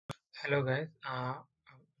Hello guys,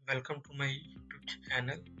 welcome to my YouTube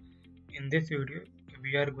channel. In this video,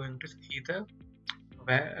 we are going to see the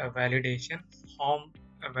validation, form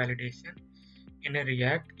validation in a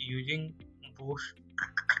React using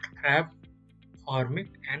Bootstrap, Formik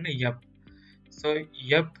and Yup. So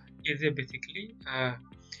Yup is basically a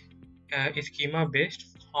schema-based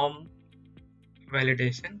form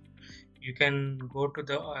validation. You can go to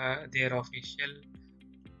their official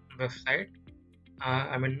website.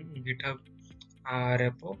 GitHub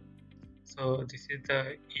repo. So this is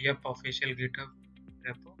the EF official GitHub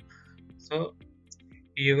repo. So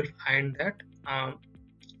you will find that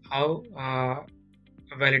how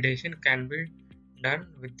validation can be done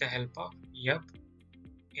with the help of EF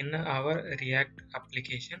in our React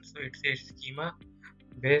application. So it's a schema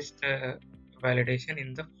based validation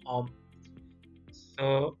in the form.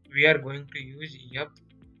 So we are going to use EF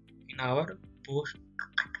in our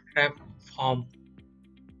Bootstrap form.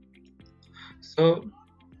 So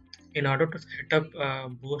in order to set up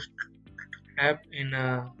Bootstrap in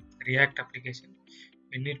a React application,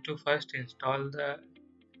 we need to first install the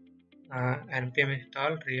npm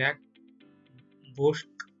install react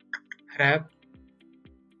bootstrap,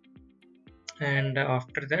 and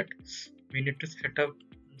after that we need to set up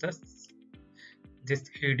this eds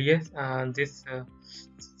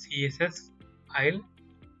css file,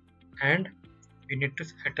 and we need to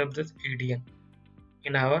set up this cdn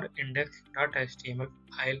in our index.html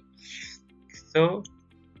file. So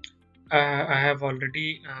I have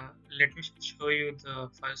already let me show you the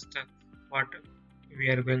first what we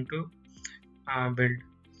are going to build.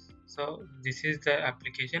 So this is the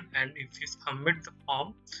application, and if you submit the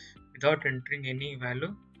form without entering any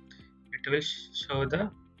value, it will show the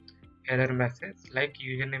error message like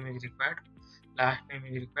username is required, last name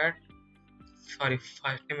is required, sorry,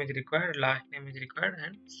 first name is required, last name is required,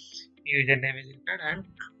 and username is required, and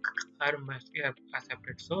R must be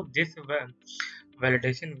accepted. So this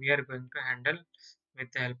validation we are going to handle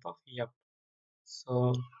with the help of yup.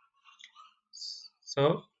 So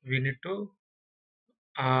so we need to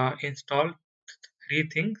install three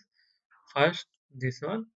things. First this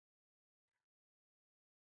one,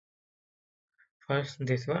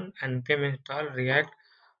 npm install react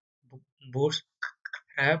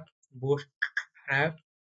bootstrap bootstrap,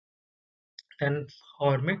 then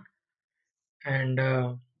Formik and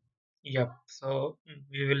yup. So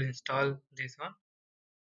we will install this one.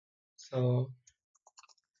 So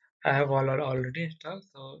I have already installed.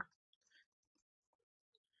 So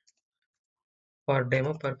for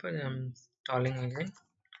demo purpose, I'm installing again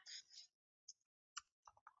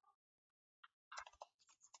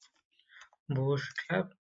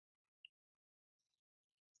bootstrap,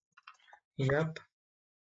 yup,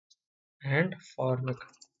 and Formik.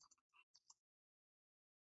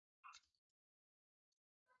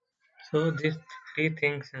 So these three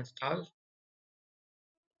things installed.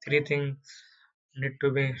 Three things need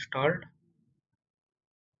to be installed.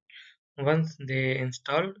 Once they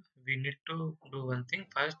installed, we need to do one thing.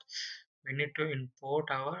 First, we need to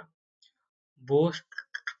import our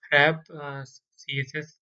bootstrap css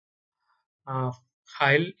uh,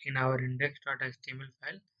 file in our index.html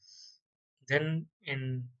file. Then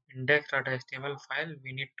in index.html file,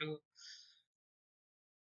 we need to,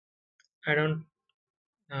 I don't,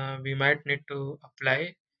 we might need to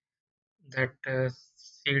apply that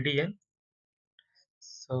cdn.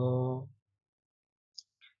 So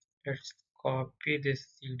let's copy this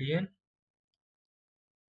cdn.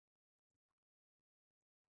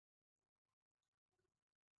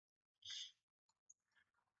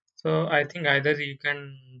 So I think either you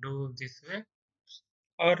can do this way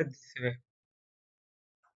or this way.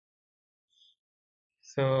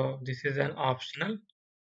 So this is an optional.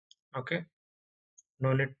 Okay,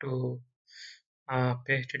 no need to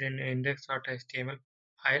paste it in index.html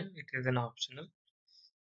file. It is an optional.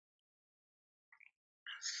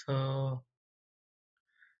 So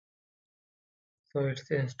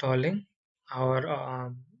it's installing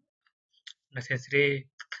our necessary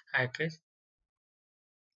package,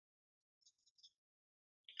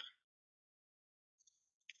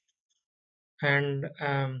 and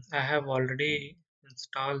I have already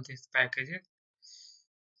installed these packages.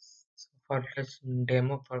 So for this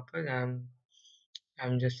demo purpose,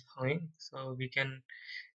 I'm just showing. So we can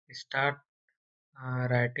start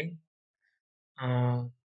writing uh,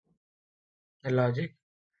 the logic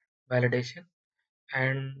validation,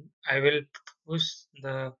 and I will push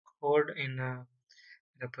the code in a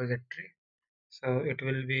repository, so it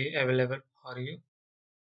will be available for you,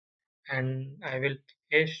 and I will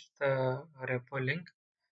paste the repo link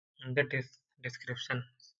in the description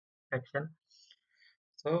section.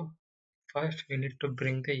 So First, we need to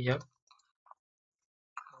bring the yup,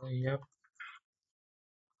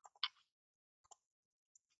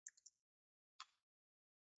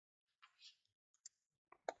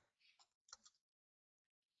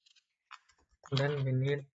 then we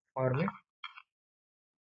need format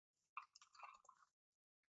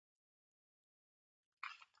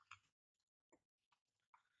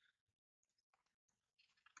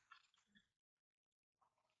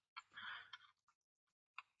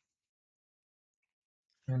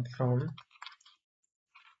and from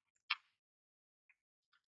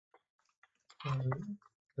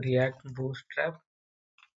React Bootstrap,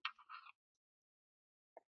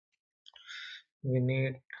 we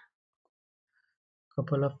need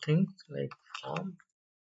couple of things like form,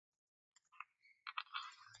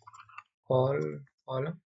 call,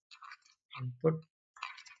 column, input,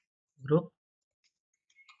 group,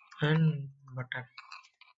 and button.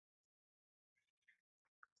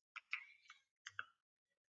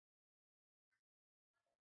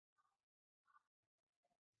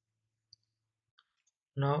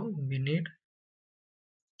 Now we need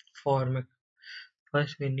format.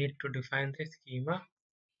 First, we need to define the schema.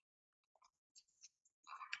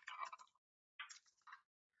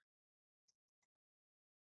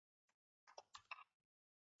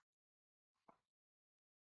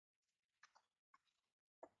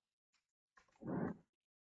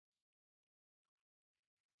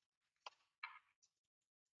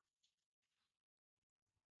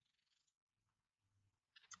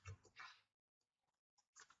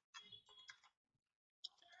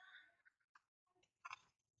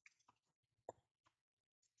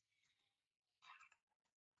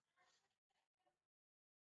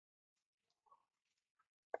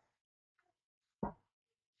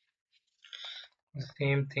 The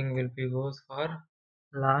same thing will be goes for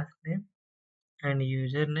last name and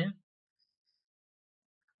username,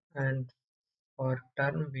 and for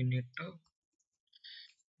term we need to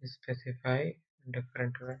specify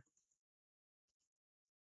different way.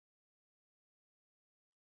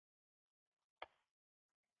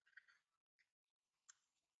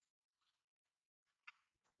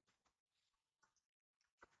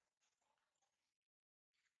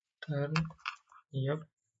 Term yup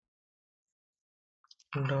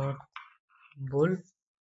dot bool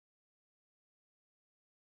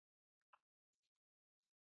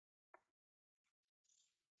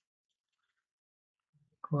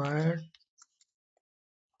required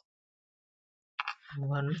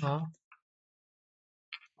one of,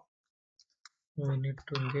 we need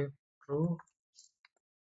to give true,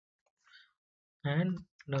 and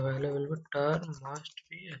the value will be term must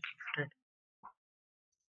be accepted.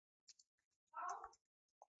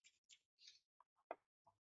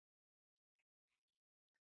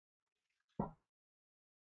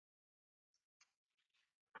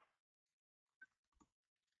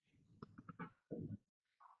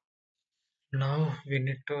 Now we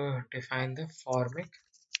need to define the formic.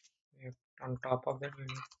 On top of that we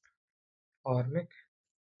need formic.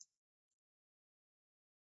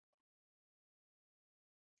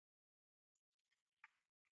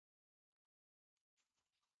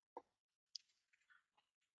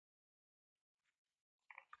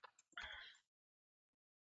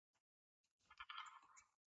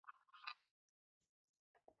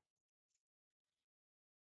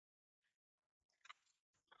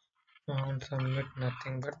 On submit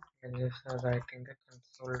nothing but we're just writing the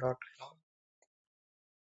console.log.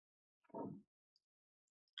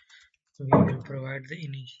 We will provide the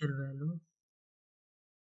initial value.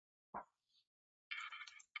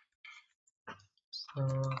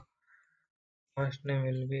 So first name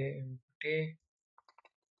will be empty.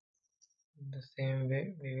 The same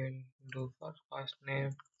way we will do for first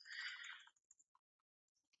name,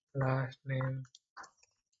 last name,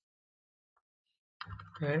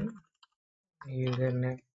 and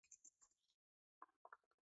username,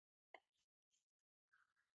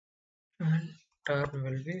 and term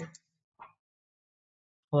will be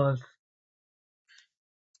false.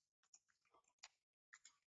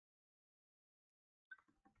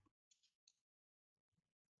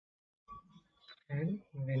 And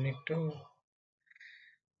we need to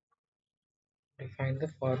define the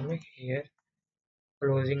format here,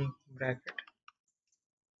 closing bracket.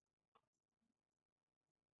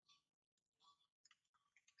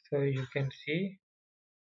 So you can see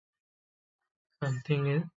something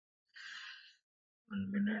is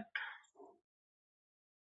 1 minute.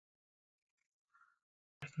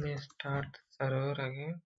 Let me start the server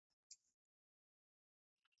again.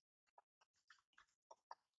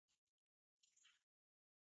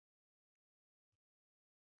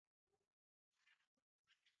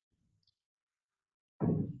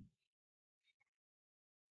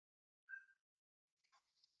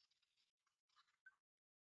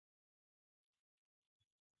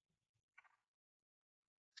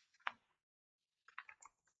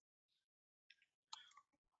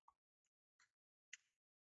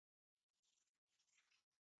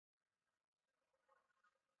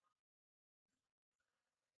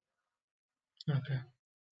 Okay.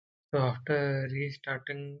 So after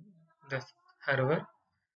restarting the server,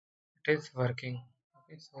 it is working.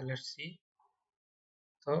 Okay. So let's see.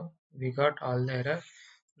 So we got all the error.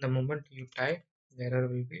 The moment you type, the error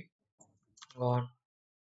will be gone.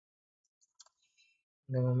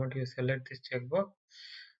 The moment you select this checkbox,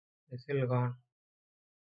 this will gone.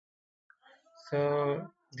 So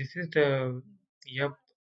this is the yup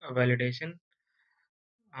validation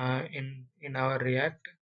in our React.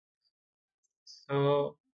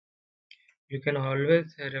 So you can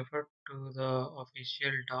always refer to the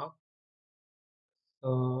official doc.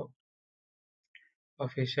 So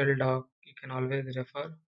official doc you can always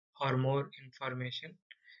refer for more information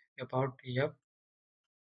about yup.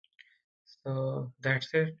 So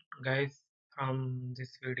that's it, guys, from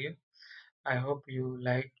this video. I hope you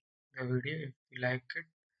like the video. If you like it,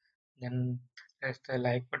 then press the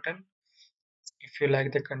like button. If you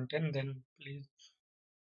like the content, then please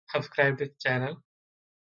subscribe this channel.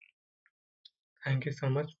 Thank you so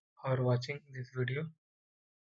much for watching this video.